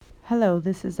Hello,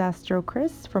 this is Astro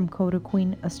Chris from Coda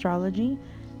Queen Astrology,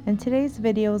 and today's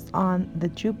video is on the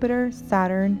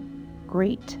Jupiter-Saturn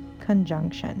Great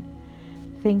Conjunction.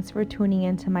 Thanks for tuning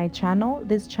into my channel.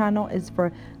 This channel is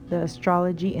for the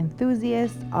astrology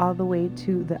enthusiast all the way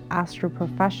to the astro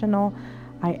professional.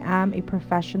 I am a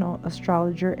professional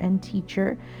astrologer and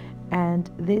teacher, and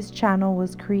this channel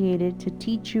was created to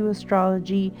teach you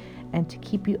astrology and to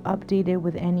keep you updated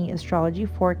with any astrology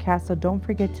forecast. So don't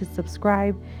forget to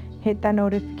subscribe, hit that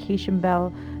notification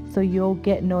bell so you'll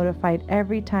get notified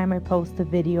every time I post a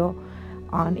video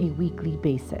on a weekly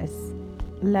basis.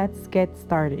 Let's get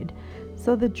started.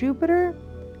 So the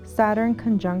Jupiter-Saturn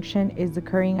conjunction is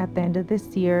occurring at the end of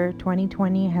this year.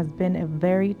 2020 has been a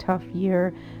very tough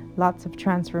year, lots of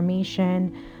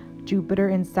transformation. Jupiter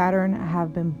and Saturn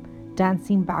have been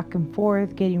dancing back and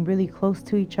forth, getting really close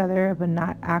to each other, but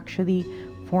not actually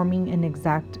forming an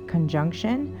exact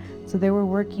conjunction. So they were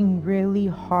working really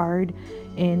hard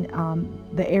in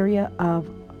the area of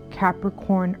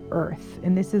Capricorn Earth,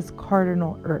 and this is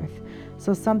cardinal Earth.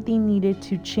 So something needed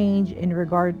to change in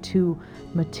regard to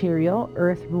material.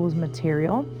 Earth rules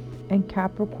material, and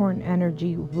Capricorn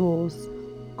energy rules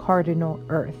cardinal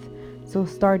Earth. So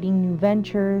starting new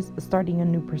ventures, starting a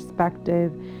new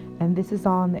perspective, and this is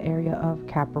all in the area of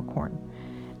Capricorn.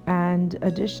 And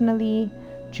additionally,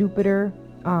 Jupiter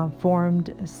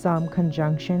formed some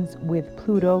conjunctions with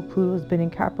Pluto. Pluto's been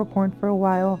in Capricorn for a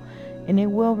while, and it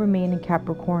will remain in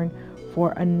Capricorn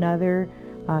for another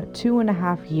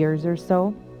 2.5 years or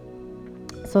so.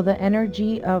 So the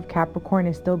energy of Capricorn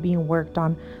is still being worked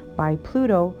on by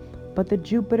Pluto, but the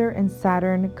Jupiter and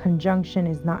Saturn conjunction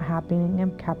is not happening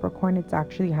in Capricorn. It's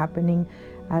actually happening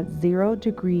at 0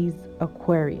 degrees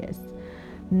Aquarius.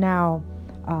 Now,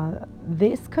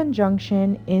 this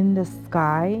conjunction in the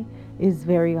sky is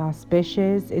very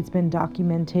auspicious. It's been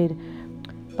documented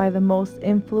by the most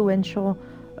influential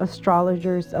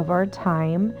astrologers of our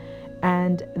time,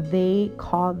 and they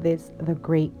call this the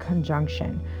Great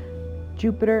Conjunction.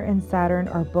 Jupiter and Saturn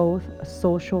are both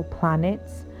social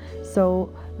planets,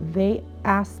 so they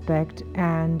aspect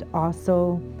and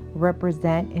also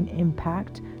represent and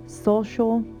impact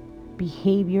social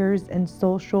behaviors and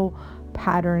social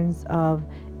patterns of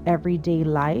everyday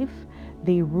life.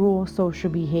 They rule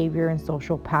social behavior and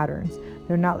social patterns.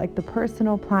 They're not like the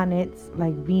personal planets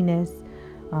like Venus,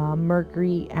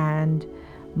 Mercury, and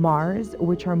Mars,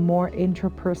 which are more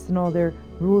intrapersonal. They're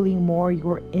ruling more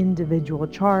your individual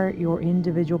chart, your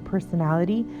individual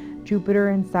personality. Jupiter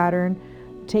and Saturn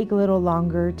take a little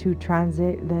longer to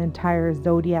transit the entire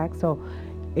zodiac. So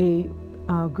a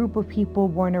group of people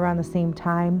born around the same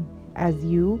time as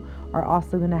you are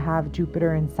also going to have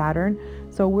Jupiter and Saturn.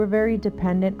 So we're very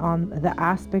dependent on the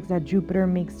aspects that Jupiter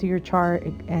makes to your chart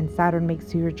and Saturn makes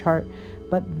to your chart,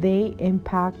 but they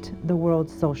impact the world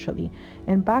socially.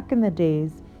 And back in the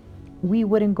days, we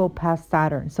wouldn't go past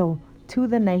Saturn. So to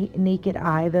the naked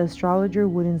eye, the astrologer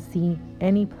wouldn't see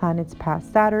any planets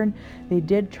past Saturn. They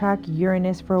did track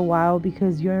Uranus for a while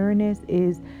because Uranus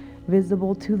is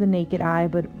visible to the naked eye,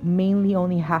 but mainly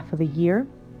only half of the year.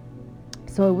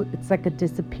 So it's like a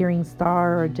disappearing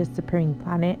star or a disappearing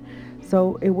planet.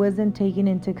 So it wasn't taken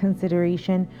into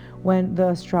consideration when the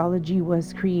astrology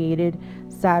was created.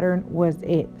 Saturn was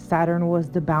it. Saturn was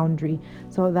the boundary.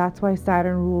 So that's why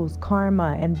Saturn rules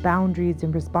karma and boundaries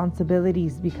and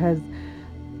responsibilities, because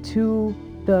to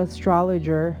the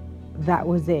astrologer, that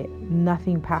was it.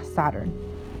 Nothing past Saturn.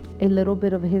 A little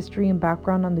bit of history and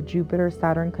background on the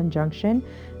Jupiter-Saturn conjunction.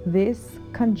 This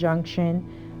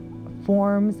conjunction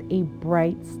forms a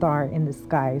bright star in the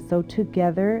sky. So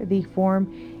together they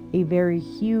form a very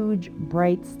huge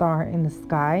bright star in the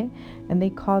sky, and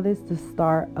they call this the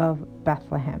Star of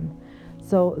Bethlehem.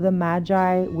 So the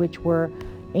Magi, which were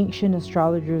ancient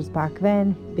astrologers back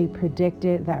then, they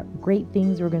predicted that great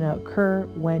things were going to occur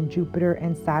when Jupiter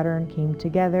and Saturn came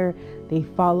together. They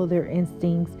followed their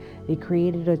instincts, they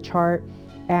created a chart,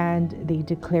 and they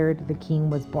declared the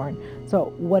king was born.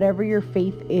 So whatever your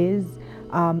faith is,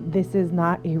 this is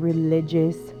not a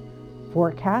religious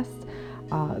forecast.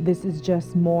 This is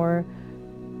just more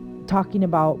talking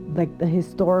about like the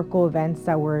historical events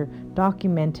that were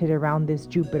documented around this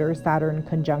Jupiter-Saturn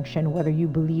conjunction, whether you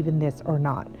believe in this or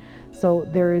not. So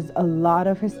there is a lot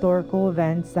of historical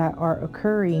events that are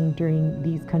occurring during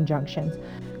these conjunctions.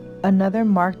 Another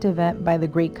marked event by the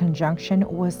Great Conjunction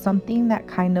was something that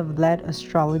kind of led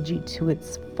astrology to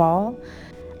its fall,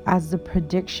 as the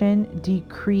prediction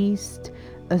decreased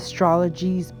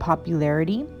astrology's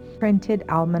popularity. Printed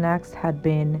almanacs had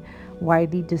been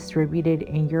widely distributed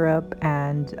in Europe,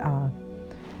 and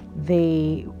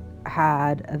they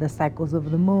had the cycles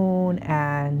of the moon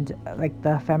and like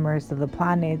the ephemeris of the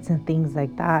planets and things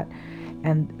like that,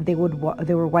 and they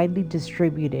were widely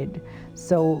distributed.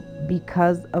 So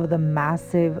because of the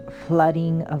massive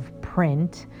flooding of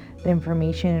print, the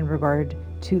information in regard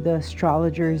to the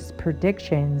astrologers'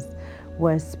 predictions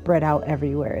was spread out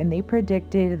everywhere, and they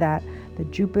predicted that the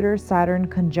Jupiter-Saturn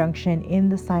conjunction in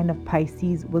the sign of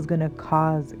Pisces was going to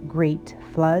cause great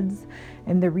floods.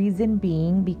 And the reason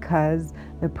being because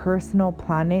the personal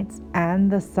planets and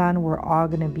the sun were all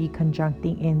going to be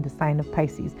conjuncting in the sign of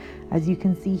Pisces. As you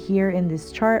can see here in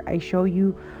this chart, I show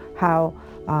you how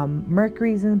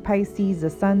Mercury's in Pisces, the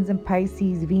sun's in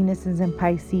Pisces, Venus is in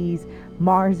Pisces,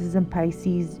 Mars is in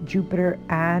Pisces, Jupiter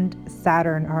and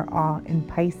Saturn are all in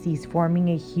Pisces, forming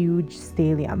a huge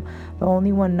stellium. The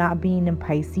only one not being in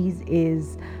Pisces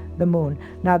is the moon.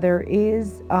 Now there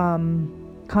is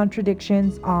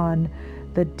contradictions on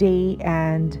the day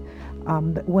and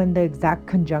when the exact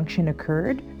conjunction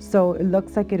occurred. So it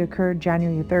looks like it occurred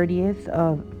January 30th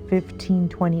of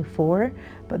 1524,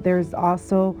 but there's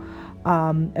also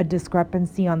a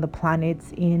discrepancy on the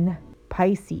planets in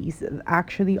Pisces.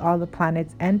 Actually, all the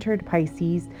planets entered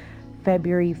Pisces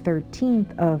February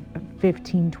 13th of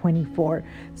 1524.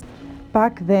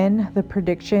 Back then, the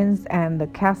predictions and the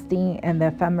casting and the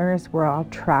ephemeris were all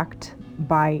tracked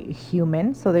by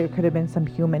humans, so there could have been some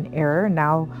human error.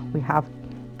 Now we have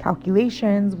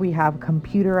calculations, we have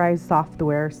computerized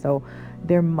software, so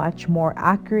they're much more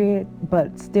accurate,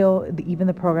 but still, even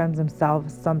the programs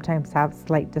themselves sometimes have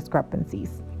slight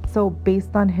discrepancies. So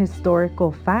based on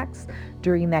historical facts,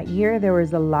 during that year, there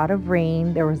was a lot of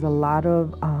rain, there was a lot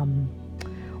of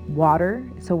water,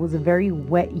 so it was a very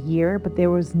wet year, but there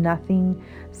was nothing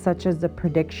such as the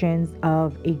predictions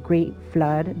of a great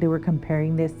flood. They were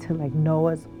comparing this to like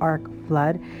Noah's Ark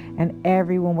flood, and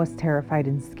everyone was terrified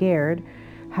and scared.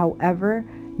 However,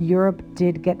 Europe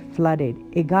did get flooded.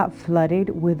 It got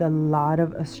flooded with a lot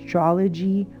of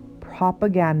astrology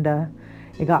propaganda.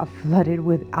 It got flooded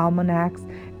with almanacs,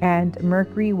 and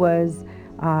Mercury was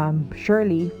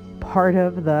surely part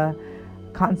of the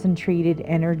concentrated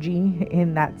energy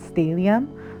in that stellium.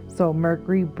 So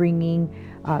Mercury bringing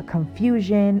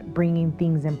confusion, bringing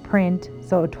things in print.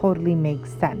 So it totally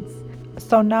makes sense.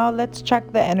 So now let's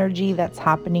check the energy that's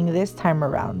happening this time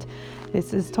around.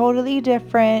 This is totally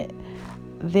different.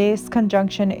 This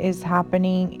conjunction is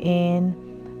happening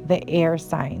in the air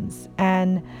signs,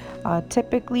 and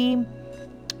typically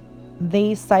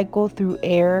they cycle through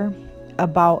air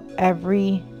about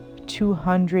every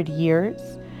 200 years.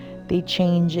 They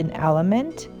change an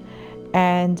element,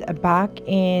 and back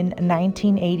in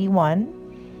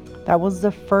 1981, that was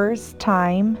the first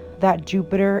time that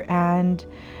Jupiter and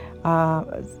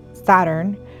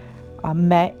Saturn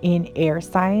met in air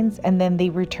signs, and then they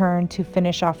returned to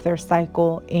finish off their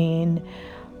cycle in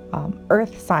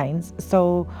earth signs.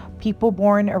 So people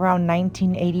born around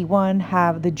 1981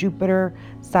 have the Jupiter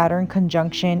Saturn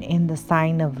conjunction in the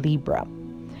sign of Libra,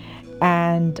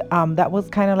 and that was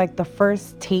kind of like the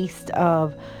first taste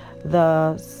of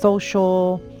the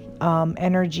social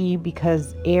energy,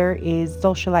 because air is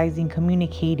socializing,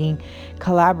 communicating,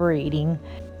 collaborating.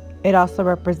 It also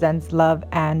represents love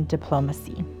and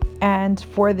diplomacy. And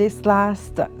for this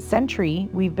last century,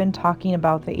 we've been talking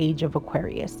about the age of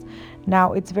Aquarius.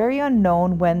 Now, it's very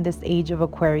unknown when this age of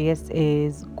Aquarius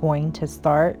is going to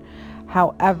start.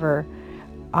 However,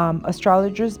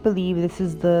 astrologers believe this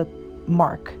is the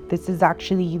mark. This is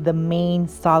actually the main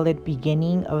solid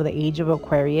beginning of the age of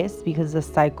Aquarius, because the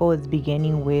cycle is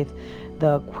beginning with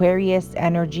the Aquarius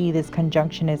energy. This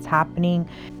conjunction is happening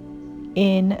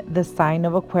in the sign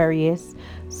of Aquarius.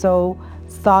 So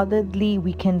solidly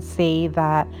we can say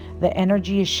that the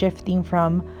energy is shifting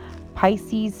from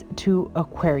Pisces to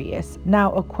Aquarius.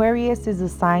 Now, Aquarius is a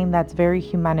sign that's very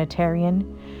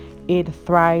humanitarian. It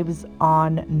thrives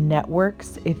on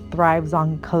networks. It thrives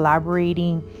on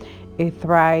collaborating. It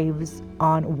thrives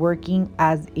on working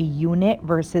as a unit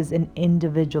versus an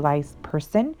individualized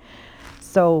person.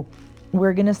 So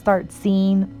we're going to start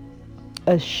seeing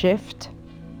a shift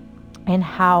and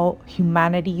how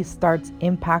humanity starts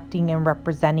impacting and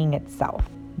representing itself.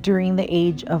 During the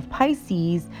age of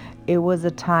Pisces, it was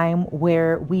a time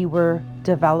where we were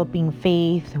developing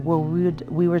faith, where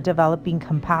we were developing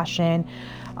compassion,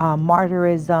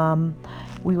 martyrism.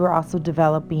 We were also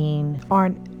developing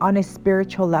on a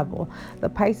spiritual level. The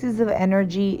Pisces of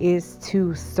energy is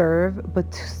to serve,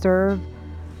 but to serve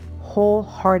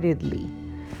wholeheartedly.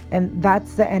 And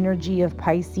that's the energy of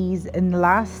Pisces. In the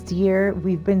last year,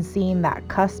 we've been seeing that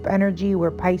cusp energy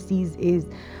where Pisces is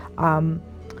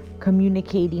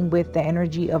communicating with the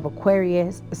energy of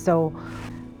Aquarius. So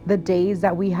The days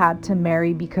that we had to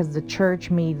marry because the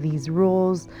church made these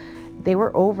rules, they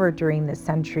were over during this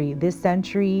century. This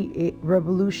century, it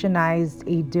revolutionized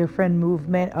a different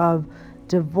movement of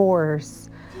divorce,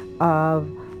 of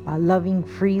loving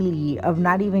freely, of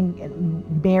not even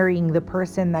marrying the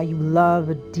person that you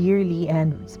love dearly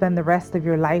and spend the rest of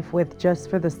your life with just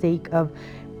for the sake of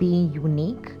being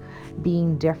unique,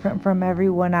 being different from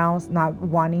everyone else, not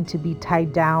wanting to be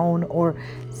tied down or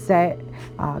set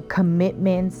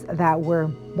commitments that were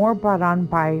more brought on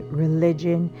by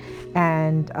religion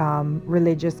and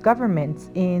religious governments.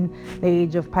 In the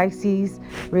age of Pisces,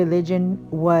 religion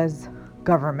was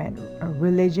government.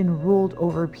 Religion ruled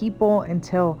over people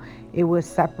until it was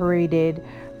separated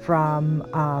from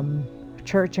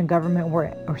church and government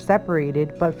were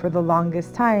separated. But for the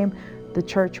longest time, the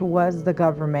church was the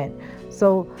government.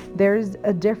 So there's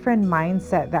a different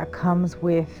mindset that comes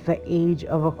with the age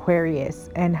of Aquarius,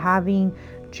 and having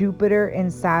Jupiter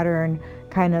and Saturn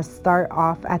kind of start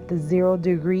off at the 0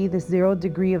 degree. The 0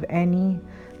 degree of any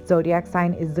zodiac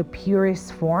sign is the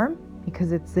purest form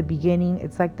because it's the beginning.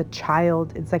 It's like the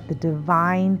child. It's like the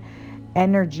divine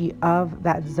energy of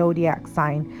that zodiac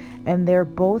sign. And they're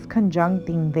both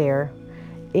conjuncting there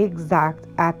exact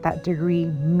at that degree,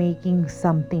 making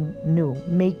something new,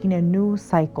 making a new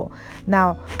cycle.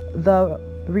 Now, the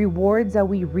rewards that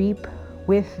we reap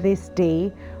with this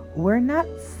day, we're not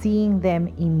seeing them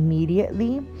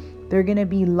immediately. They're going to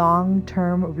be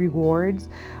long-term rewards.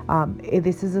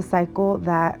 This is a cycle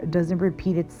that doesn't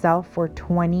repeat itself for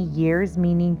 20 years,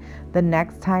 meaning the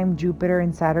next time Jupiter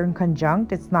and Saturn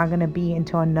conjunct, it's not going to be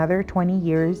until another 20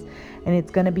 years, and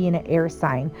it's going to be in an air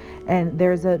sign. And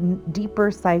there's a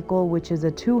deeper cycle, which is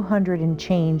a 200 and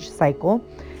change cycle,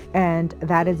 and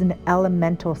that is an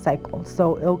elemental cycle.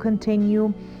 So it'll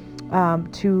continue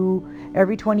to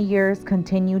every 20 years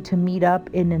continue to meet up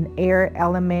in an air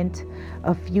element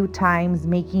a few times,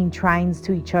 making trines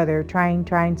to each other, trying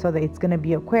so that it's going to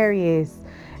be Aquarius,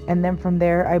 and then from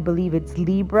there I believe it's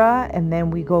Libra, and then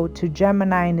we go to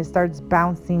Gemini, and it starts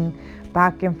bouncing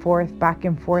back and forth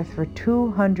for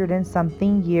 200 and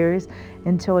something years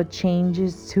until it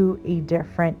changes to a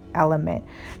different element.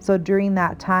 So during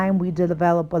that time we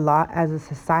develop a lot as a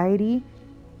society.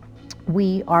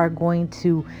 We are going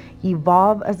to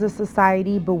evolve as a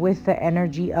society, but with the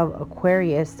energy of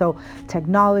Aquarius. So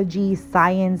technology,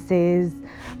 sciences,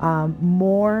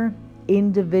 more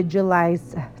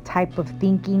individualized type of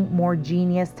thinking, more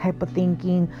genius type of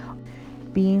thinking.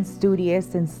 Being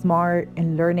studious and smart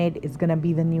and learned is going to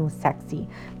be the new sexy.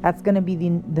 That's going to be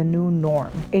the new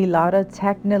norm. A lot of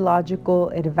technological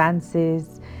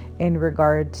advances in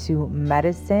regard to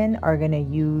medicine are going to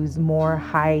use more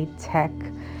high-tech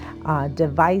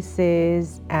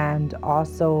devices, and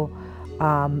also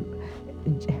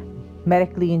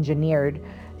medically engineered.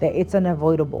 That it's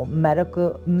unavoidable.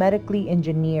 Medically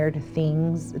engineered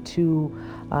things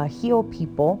to heal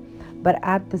people, but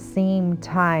at the same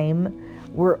time,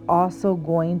 we're also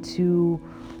going to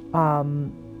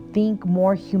think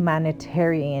more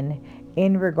humanitarian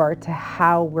in regard to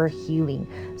how we're healing.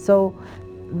 So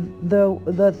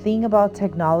the thing about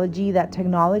technology, that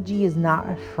technology is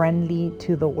not friendly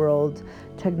to the world.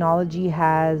 Technology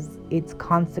has its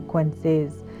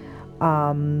consequences,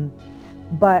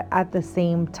 but at the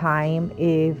same time,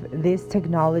 if this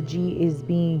technology is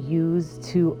being used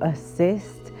to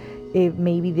assist, if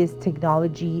maybe this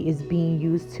technology is being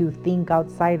used to think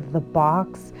outside the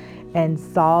box and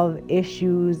solve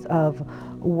issues of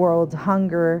world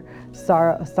hunger,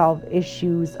 solve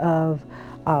issues of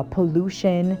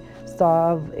pollution,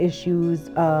 solve issues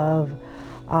of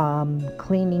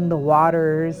cleaning the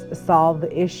waters, solve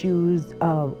the issues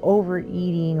of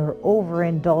overeating or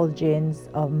overindulgence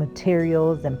of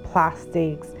materials and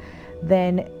plastics,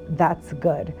 then that's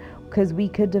good. Because we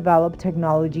could develop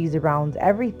technologies around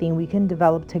everything. We can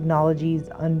develop technologies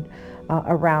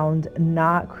around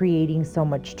not creating so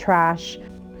much trash,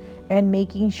 and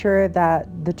making sure that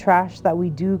the trash that we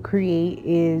do create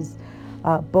is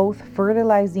both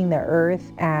fertilizing the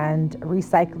earth and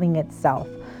recycling itself,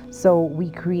 so we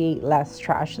create less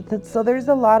trash. So there's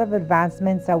a lot of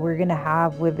advancements that we're going to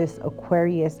have with this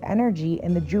Aquarius energy,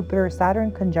 and the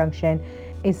Jupiter-Saturn conjunction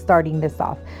is starting this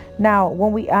off. Now,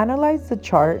 when we analyze the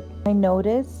chart, I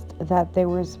noticed that there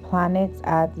was planets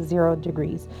at 0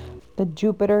 degrees. The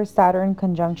Jupiter-Saturn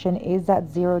conjunction is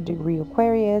at 0 degree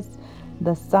Aquarius.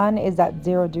 The sun is at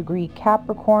 0 degree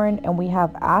Capricorn, and we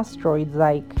have asteroids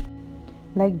like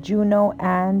Juno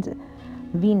and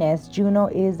Venus. Juno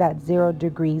is at 0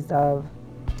 degrees of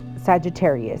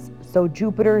Sagittarius. So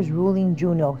Jupiter is ruling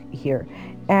Juno here.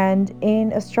 And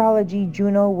in astrology,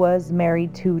 Juno was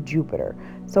married to Jupiter.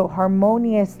 So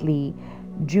harmoniously,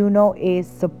 Juno is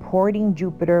supporting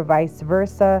Jupiter, vice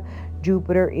versa.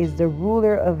 Jupiter is the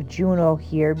ruler of Juno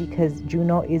here because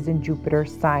Juno is in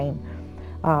Jupiter's sign.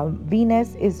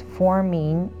 Venus is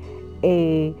forming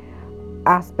a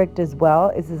aspect as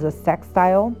well. This is a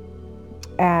sextile,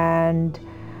 and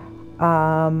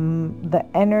the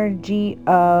energy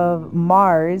of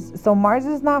Mars. So Mars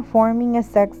is not forming a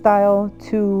sextile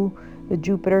to the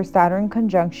Jupiter Saturn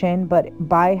conjunction, but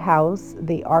by house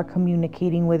they are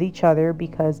communicating with each other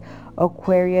because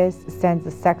Aquarius sends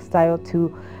a sextile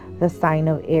to the sign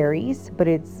of Aries, but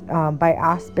it's by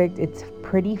aspect it's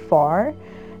pretty far.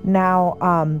 Now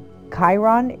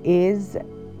Chiron is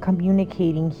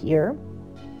communicating here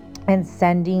and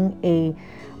sending a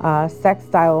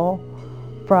sextile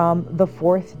from the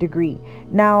 4th degree.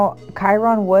 Now,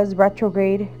 Chiron was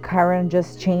retrograde. Chiron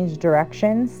just changed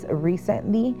directions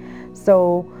recently.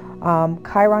 So,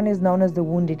 Chiron is known as the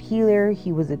wounded healer.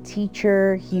 He was a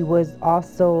teacher. He was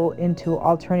also into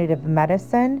alternative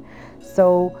medicine.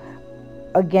 So,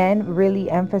 again, really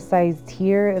emphasized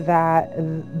here that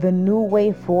the new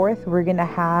way forth, we're going to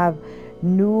have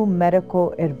new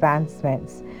medical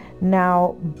advancements.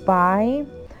 Now, by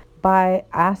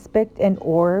aspect and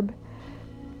orb,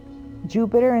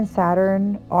 Jupiter and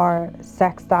Saturn are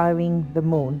sextiling the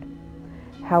moon.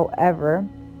 However,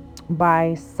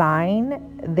 by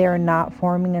sign, they're not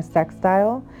forming a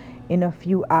sextile. In a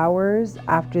few hours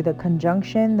after the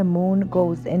conjunction, the moon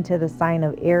goes into the sign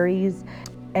of Aries,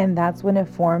 and that's when it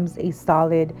forms a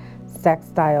solid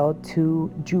sextile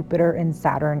to Jupiter and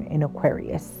Saturn in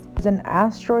Aquarius. It's an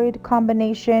asteroid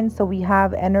combination, so we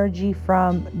have energy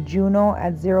from Juno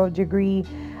at 0 degree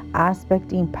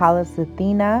aspecting Pallas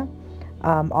Athena,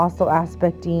 also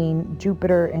aspecting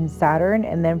Jupiter and Saturn,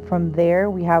 and then from there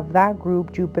we have that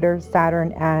group, Jupiter,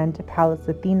 Saturn, and Pallas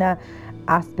Athena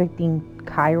aspecting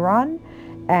Chiron,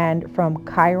 and from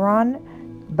Chiron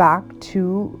back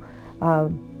to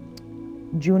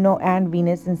Juno and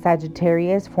Venus in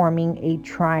Sagittarius forming a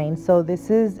trine. So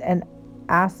this is an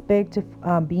aspect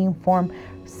being formed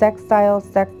sextile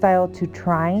to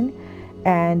trine,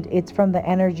 and it's from the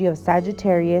energy of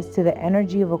Sagittarius to the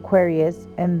energy of Aquarius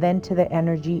and then to the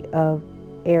energy of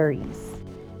Aries.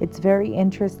 It's very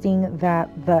interesting that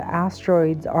the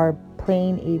asteroids are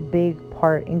playing a big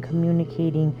part in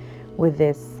communicating with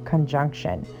this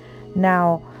conjunction.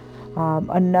 Now,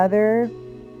 another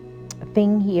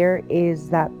thing here is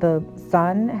that the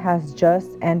sun has just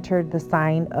entered the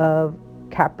sign of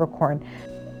Capricorn,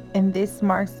 and this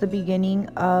marks the beginning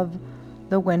of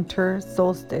the winter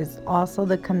solstice, also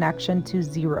the connection to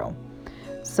 0.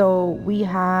 So we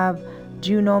have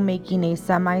Juno making a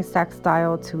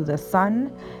semi-sextile to the sun,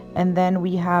 and then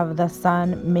we have the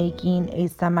sun making a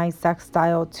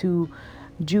semi-sextile to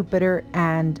Jupiter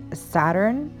and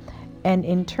Saturn, and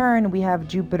in turn we have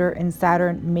Jupiter and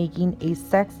Saturn making a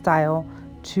sextile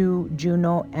to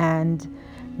Juno and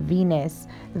Venus.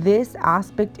 This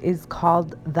aspect is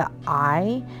called the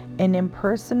eye, and in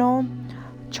personal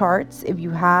charts, if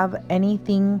you have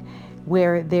anything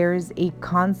where there's a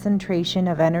concentration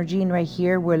of energy, and right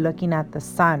here we're looking at the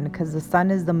sun because the sun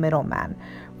is the middleman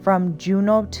from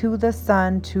Juno to the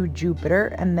sun to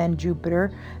Jupiter, and then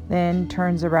Jupiter then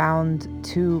turns around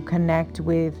to connect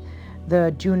with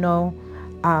the Juno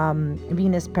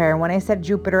Venus pair. And when I said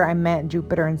Jupiter, I meant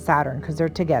Jupiter and Saturn because they're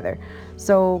together.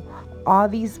 So all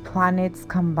these planets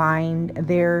combined,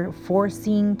 they're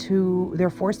forcing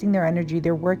their energy,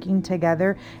 they're working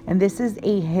together, and this is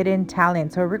a hidden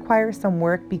talent, so it requires some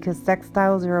work because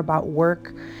sextiles are about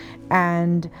work,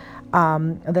 and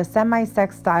the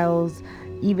semi-sextiles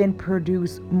even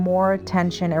produce more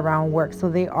tension around work. So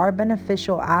they are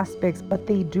beneficial aspects, but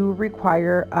they do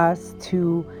require us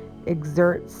to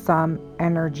exert some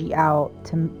energy out,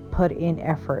 to put in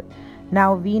effort.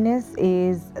 Now, Venus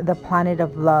is the planet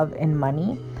of love and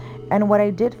money. And what I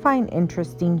did find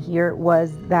interesting here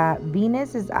was that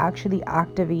Venus is actually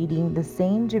activating the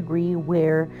same degree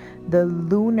where the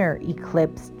lunar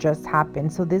eclipse just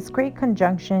happened. So this great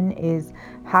conjunction is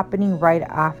happening right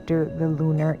after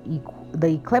the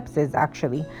eclipses,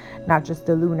 actually, not just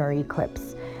the lunar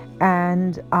eclipse.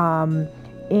 And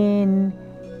in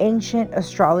ancient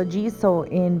astrology, so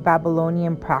in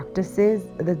Babylonian practices,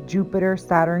 the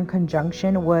Jupiter-Saturn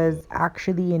conjunction was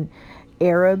actually an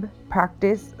Arab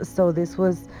practice. So this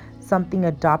was something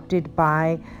adopted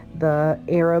by the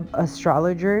Arab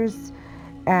astrologers,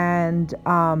 and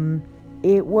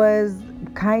it was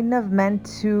kind of meant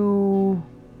to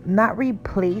not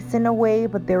replace in a way,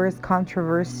 but there was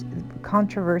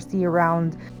controversy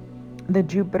around the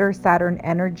Jupiter-Saturn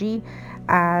energy,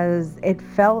 as it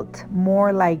felt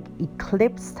more like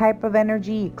eclipse type of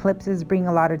energy. Eclipses bring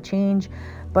a lot of change,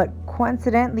 but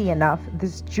coincidentally enough,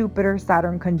 this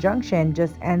Jupiter-Saturn conjunction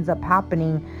just ends up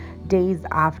happening days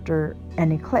after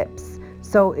an eclipse.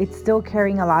 So it's still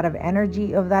carrying a lot of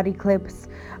energy of that eclipse.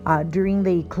 During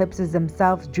the eclipses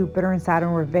themselves, Jupiter and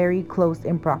Saturn were very close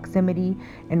in proximity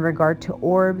in regard to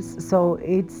orbs. So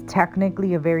it's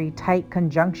technically a very tight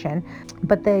conjunction.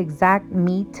 But the exact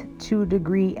meet, 2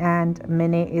 degree and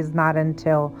minute, is not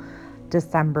until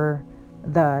December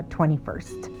the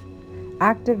 21st.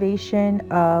 Activation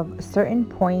of certain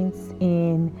points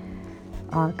in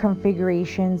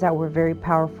configurations that were very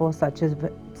powerful, such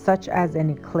as an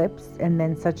eclipse, and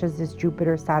then such as this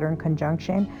Jupiter-Saturn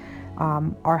conjunction,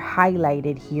 are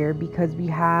highlighted here because we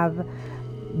have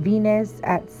Venus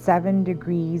at 7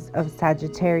 degrees of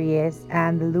Sagittarius,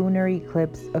 and the lunar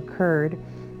eclipse occurred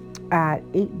at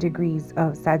 8 degrees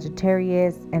of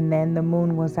Sagittarius, and then the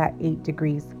moon was at 8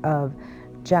 degrees of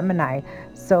Gemini.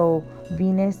 So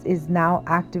Venus is now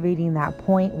activating that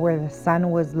point where the sun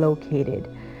was located,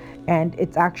 and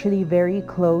it's actually very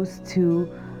close to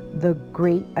the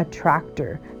great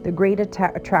attractor. The great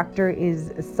attractor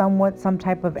is somewhat some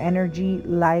type of energy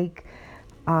like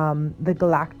the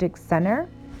galactic center.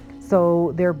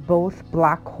 So they're both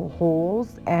black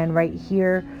holes, and right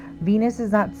here Venus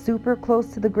is not super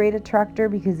close to the great attractor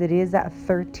because it is at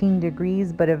 13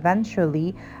 degrees, but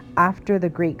eventually after the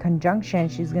great conjunction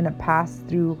she's going to pass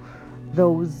through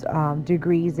those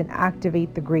degrees and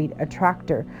activate the great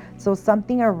attractor. So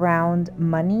something around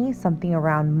money, something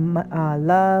around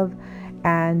love,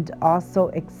 and also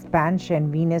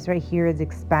expansion. Venus right here is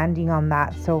expanding on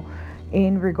that. So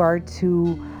in regard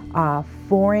to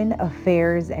foreign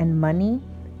affairs and money,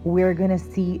 we're going to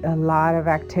see a lot of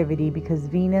activity because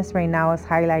Venus right now is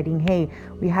highlighting, hey,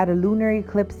 we had a lunar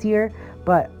eclipse here,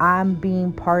 but I'm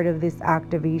being part of this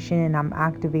activation and I'm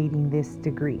activating this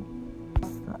degree.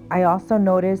 I also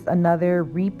noticed another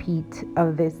repeat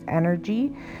of this energy,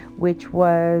 which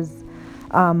was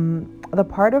the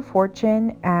part of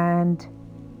fortune and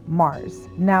Mars.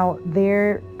 Now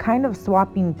they're kind of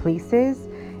swapping places.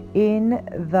 In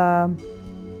the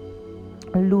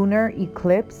lunar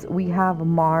eclipse, we have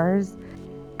Mars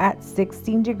at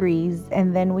 16 degrees,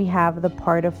 and then we have the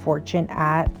part of fortune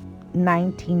at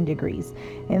 19 degrees.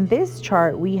 In this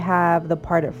chart, we have the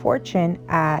part of fortune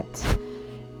at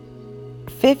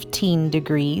 15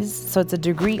 degrees, so it's a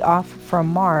degree off from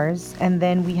Mars, and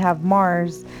then we have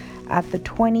Mars at the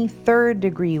 23rd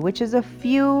degree, which is a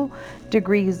few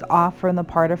degrees off from the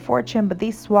part of fortune, but they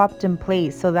swapped in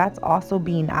place, so that's also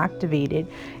being activated.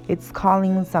 It's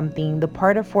calling something. The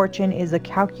part of fortune is a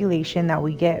calculation that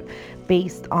we get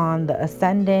based on the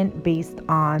ascendant, based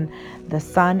on the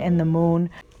sun and the moon.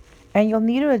 And you'll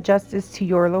need to adjust this to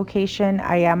your location.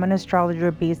 I am an astrologer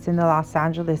based in the Los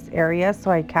Angeles area, so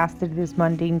I casted this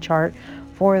mundane chart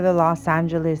for the Los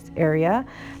Angeles area.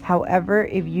 However,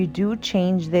 if you do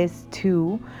change this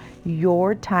to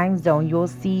your time zone, you'll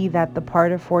see that the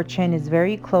part of fortune is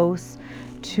very close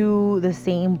to the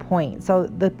same point. So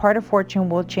the part of fortune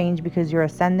will change because your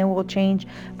ascendant will change,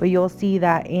 but you'll see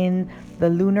that in the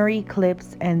lunar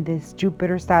eclipse and this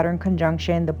Jupiter-Saturn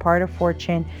conjunction, the part of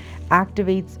fortune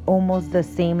activates almost the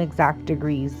same exact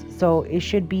degrees. So it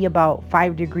should be about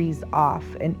 5 degrees off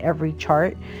in every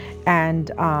chart, and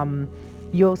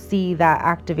you'll see that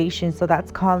activation. So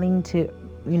that's calling to,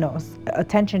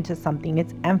 attention to something.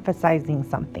 It's emphasizing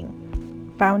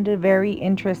something. Found it very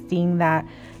interesting that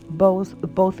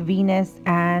both Venus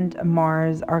and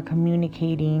Mars are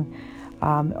communicating,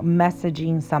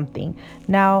 messaging something.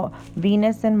 Now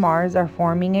Venus and Mars are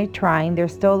forming a trine. They're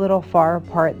still a little far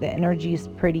apart. The energy is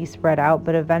pretty spread out,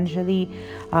 but eventually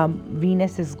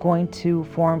Venus is going to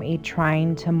form a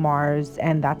trine to Mars,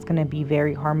 and that's going to be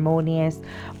very harmonious.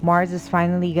 Mars is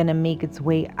finally going to make its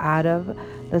way out of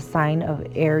the sign of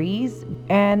Aries,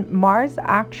 and Mars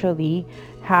actually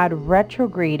had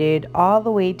retrograded all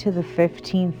the way to the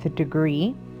 15th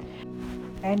degree,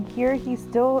 and here he's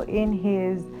still in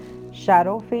his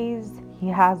shadow phase. He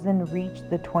hasn't reached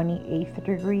the 28th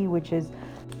degree, which is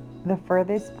the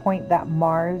furthest point that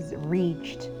Mars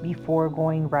reached before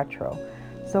going retro.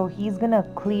 So he's gonna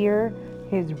clear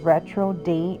his retro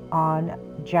date on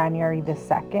January the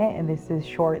 2nd, and this is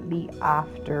shortly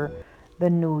after the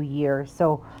new year.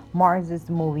 So Mars is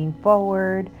moving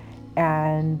forward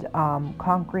and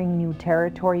conquering new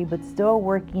territory, but still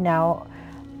working out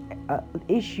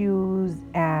issues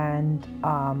and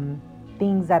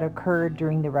things that occurred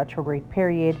during the retrograde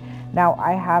period. Now,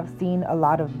 I have seen a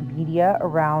lot of media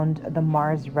around the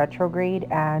Mars retrograde,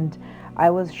 and I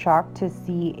was shocked to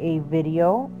see a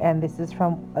video, and this is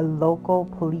from a local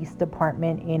police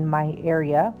department in my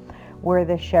area, where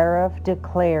the sheriff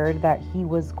declared that he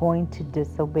was going to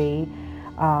disobey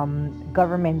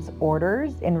government's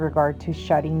orders in regard to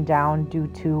shutting down due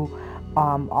to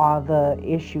all the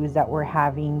issues that we're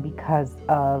having because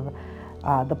of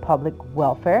the public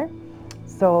welfare.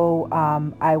 So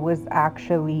I was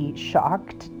actually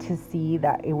shocked to see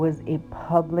that it was a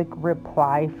public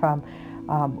reply from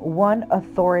one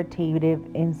authoritative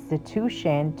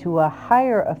institution to a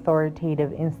higher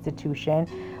authoritative institution,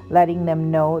 letting them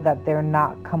know that they're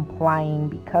not complying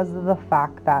because of the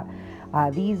fact that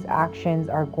these actions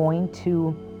are going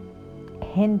to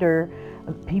hinder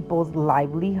people's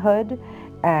livelihood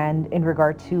and in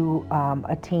regard to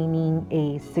attaining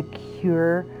a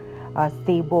secure,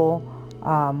 stable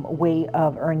way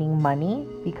of earning money,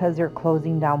 because they're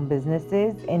closing down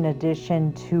businesses. In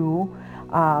addition to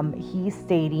he's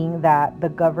stating that the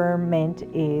government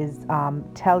is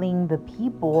telling the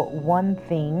people one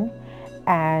thing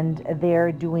and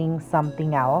they're doing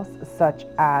something else, such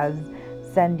as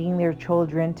sending their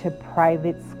children to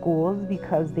private schools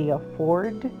because they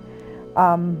afford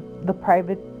the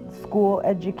private school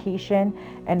education,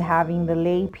 and having the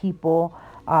lay people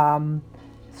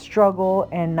struggle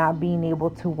and not being able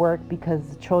to work because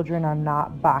the children are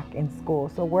not back in school.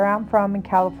 So where I'm from in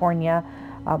California,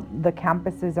 the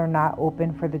campuses are not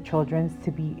open for the children to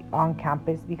be on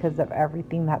campus because of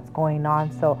everything that's going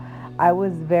on. So I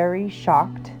was very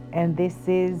shocked, and this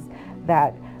is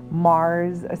that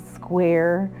Mars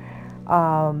square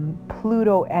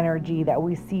Pluto energy that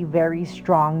we see very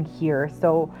strong here.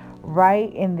 So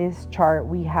right in this chart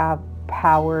we have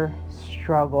power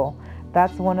struggle.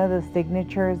 That's one of the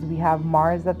signatures. We have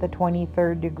Mars at the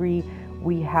 23rd degree,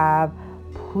 we have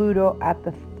Pluto at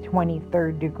the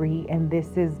 23rd degree, and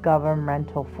this is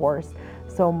governmental force.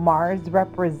 So Mars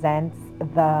represents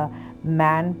the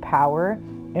manpower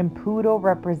and Pluto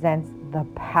represents the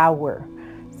power.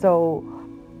 So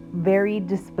very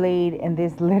displayed, and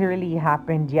this literally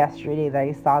happened yesterday that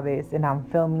I saw this, and I'm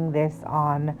filming this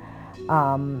on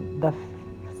the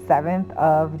 7th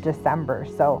of December.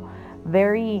 So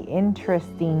very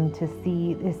interesting to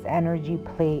see this energy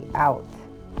play out.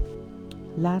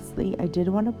 Lastly, I did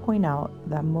want to point out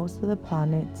that most of the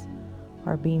planets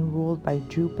are being ruled by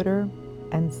Jupiter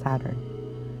and Saturn.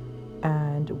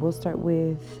 And we'll start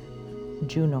with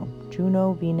Juno.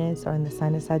 Juno, Venus are in the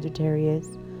sign of Sagittarius,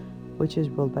 which is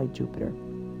ruled by Jupiter.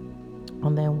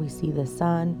 And then we see the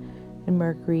Sun and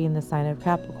Mercury in the sign of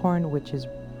Capricorn, which is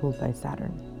ruled by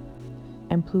Saturn.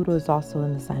 And Pluto is also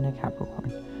in the sign of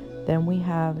Capricorn. Then we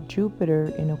have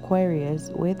Jupiter in Aquarius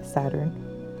with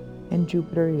Saturn, and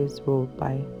Jupiter is ruled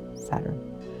by Saturn.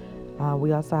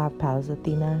 We also have Pallas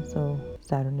Athena, so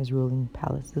Saturn is ruling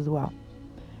Pallas as well.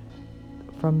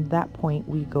 From that point,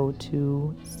 we go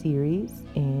to Ceres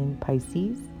in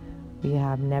Pisces. We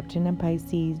have Neptune in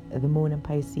Pisces, the moon in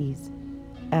Pisces,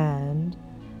 and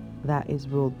that is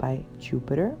ruled by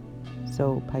Jupiter.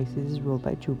 So Pisces is ruled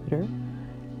by Jupiter,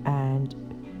 and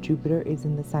Jupiter is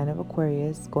in the sign of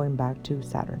Aquarius, going back to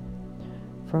Saturn.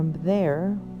 From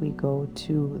there, we go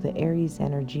to the Aries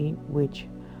energy, which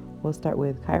we'll start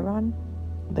with Chiron.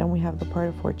 Then we have the part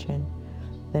of fortune.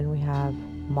 Then we have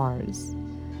Mars,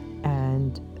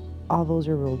 and all those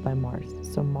are ruled by Mars.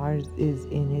 So Mars is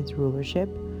in its rulership,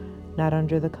 not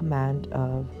under the command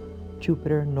of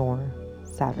Jupiter nor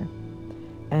Saturn.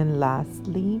 And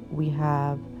lastly, we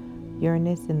have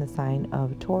Uranus in the sign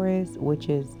of Taurus, which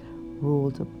is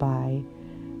ruled by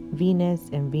Venus,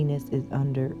 and Venus is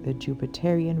under the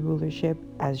Jupiterian rulership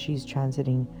as she's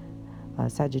transiting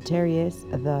Sagittarius.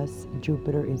 Thus,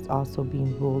 Jupiter is also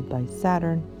being ruled by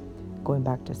Saturn, going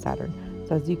back to Saturn.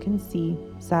 So as you can see,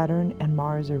 Saturn and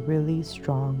Mars are really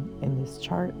strong in this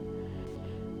chart.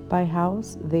 By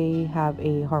house, they have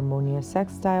a harmonious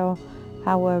sextile.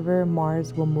 However,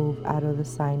 Mars will move out of the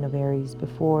sign of Aries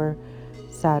before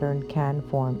Saturn can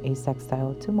form a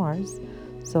sextile to Mars.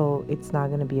 So it's not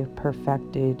going to be a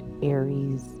perfected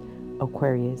Aries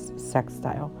Aquarius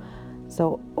sextile.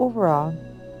 So overall,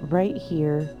 right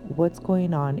here, what's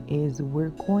going on is we're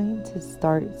going to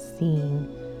start seeing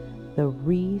the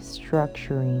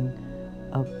restructuring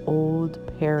of old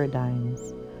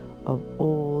paradigms, of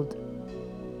old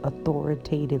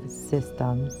authoritative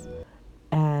systems.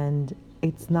 And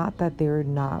it's not that they're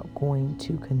not going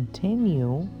to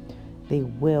continue, they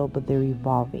will, but they're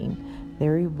evolving.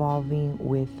 They're evolving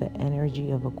with the energy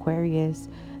of Aquarius.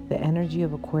 The energy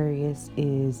of Aquarius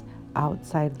is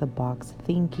outside the box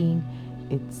thinking.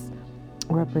 It's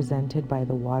represented by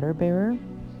the water bearer.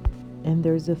 And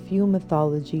there's a few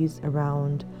mythologies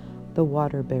around the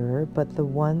water bearer, but the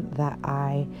one that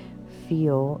I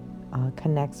feel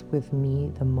connects with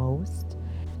me the most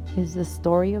is the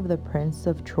story of the Prince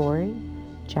of Troy,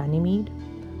 Ganymede,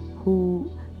 who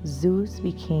Zeus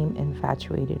became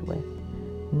infatuated with.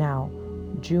 Now,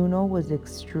 Juno was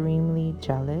extremely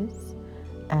jealous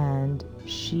and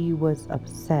she was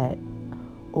upset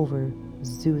over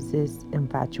Zeus's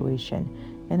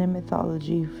infatuation. And in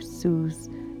mythology, Zeus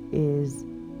is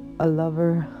a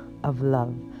lover of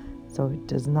love, so it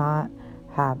does not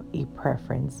have a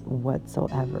preference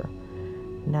whatsoever.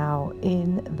 Now,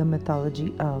 in the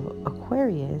mythology of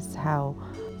Aquarius, how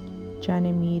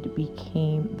Ganymede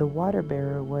became the water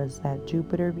bearer was that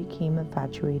Jupiter became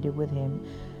infatuated with him.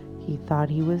 He thought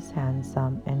he was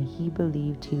handsome and he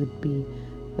believed he would be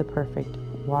the perfect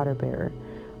water bearer.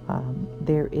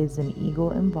 There is an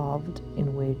eagle involved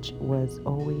in which was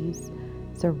always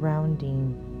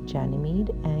surrounding Ganymede,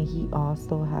 and he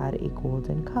also had a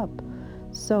golden cup.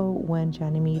 So when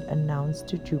Ganymede announced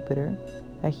to Jupiter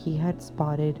that he had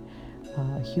spotted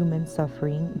human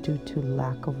suffering due to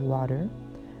lack of water,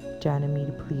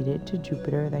 Ganymede pleaded to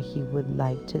Jupiter that he would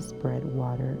like to spread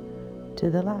water to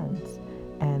the lands,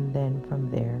 and then from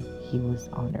there he was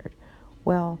honored.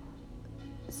 Well,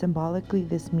 symbolically,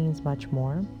 this means much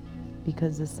more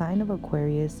because the sign of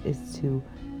Aquarius is to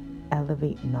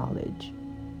elevate knowledge,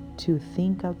 to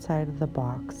think outside of the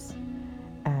box.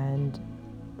 And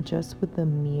just with the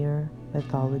mere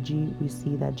mythology, we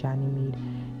see that Ganymede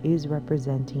is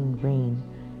representing rain,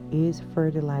 is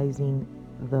fertilizing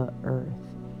the earth,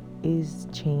 is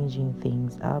changing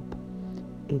things up,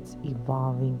 it's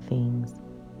evolving things.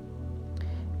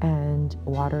 And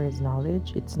water is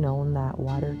knowledge. It's known that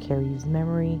water carries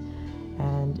memory,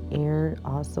 and air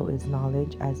also is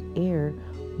knowledge, as air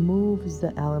moves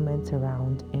the elements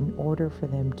around in order for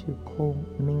them to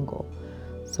commingle.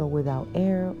 So without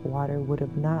air, water would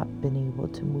have not been able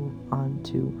to move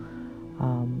onto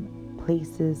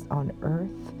places on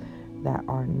earth that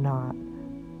are not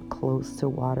close to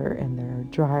water and they're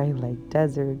dry, like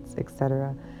deserts,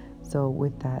 etc. So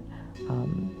with that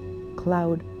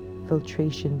cloud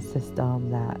filtration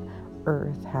system that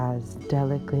Earth has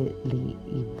delicately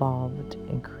evolved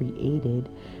and created,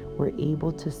 we're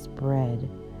able to spread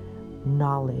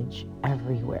knowledge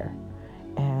everywhere.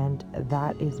 And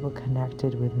that is what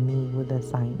connected with me with the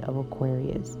sign of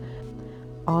Aquarius.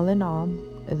 All in all,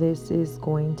 this is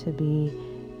going to be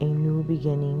a new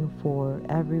beginning for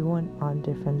everyone on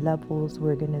different levels.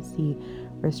 We're going to see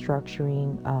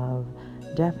restructuring of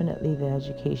definitely the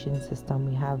education system.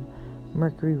 We have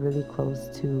Mercury really close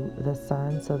to the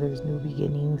sun, so there's new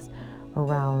beginnings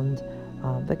around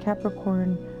the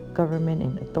Capricorn government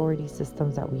and authority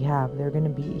systems that we have. They're going to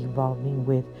be evolving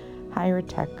with higher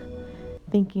tech,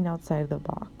 thinking outside of the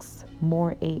box,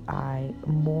 more AI,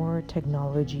 more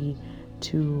technology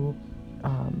to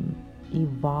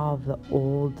evolve the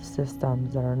old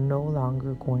systems that are no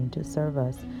longer going to serve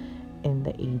us in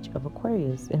the age of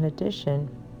Aquarius. In addition,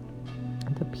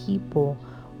 the people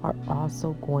are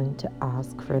also going to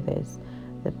ask for this.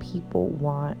 The people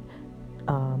want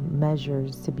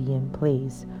measures to be in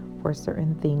place for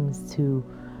certain things to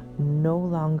no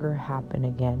longer happen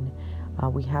again.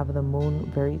 We have the moon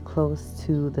very close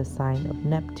to the sign of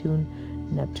Neptune.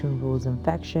 Neptune rules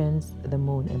infections. The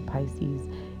moon in Pisces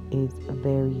is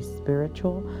very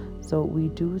spiritual. So we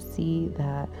do see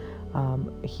that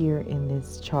here in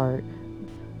this chart,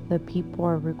 the people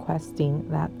are requesting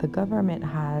that the government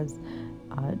has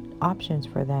options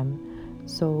for them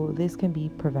so this can be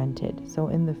prevented. So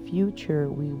in the future,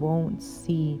 we won't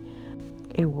see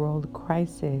a world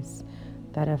crisis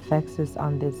that affects us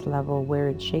on this level, where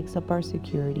it shakes up our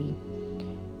security,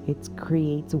 it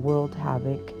creates world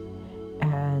havoc,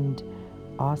 and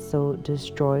also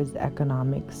destroys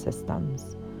economic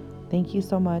systems. Thank you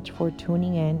so much for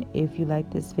tuning in. If you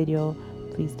like this video,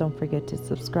 please don't forget to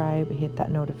subscribe, hit that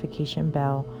notification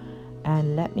bell,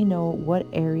 and let me know what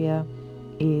area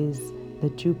is the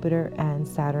Jupiter and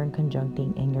Saturn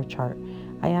conjuncting in your chart.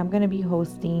 I am going to be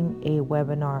hosting a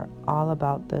webinar all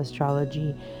about the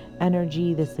astrology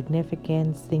energy, the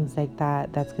significance, things like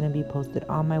that. That's going to be posted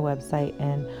on my website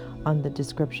and on the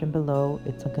description below.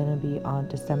 It's going to be on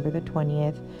December the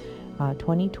 20th,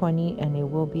 2020, and it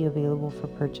will be available for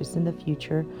purchase in the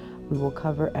future. We will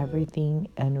cover everything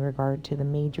in regard to the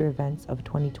major events of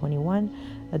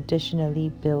 2021. Additionally,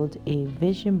 build a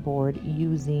vision board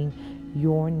using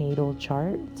your natal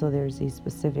chart. So there's a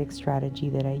specific strategy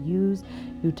that I use.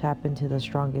 You tap into the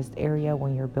strongest area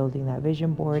when you're building that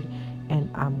vision board, and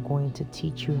I'm going to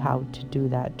teach you how to do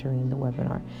that during the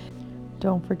webinar.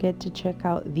 Don't forget to check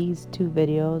out these two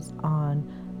videos on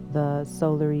the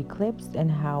solar eclipse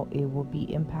and how it will be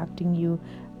impacting you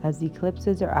as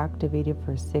eclipses are activated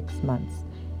for 6 months.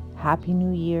 Happy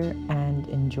New Year and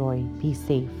enjoy. Be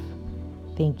safe.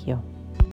 Thank you.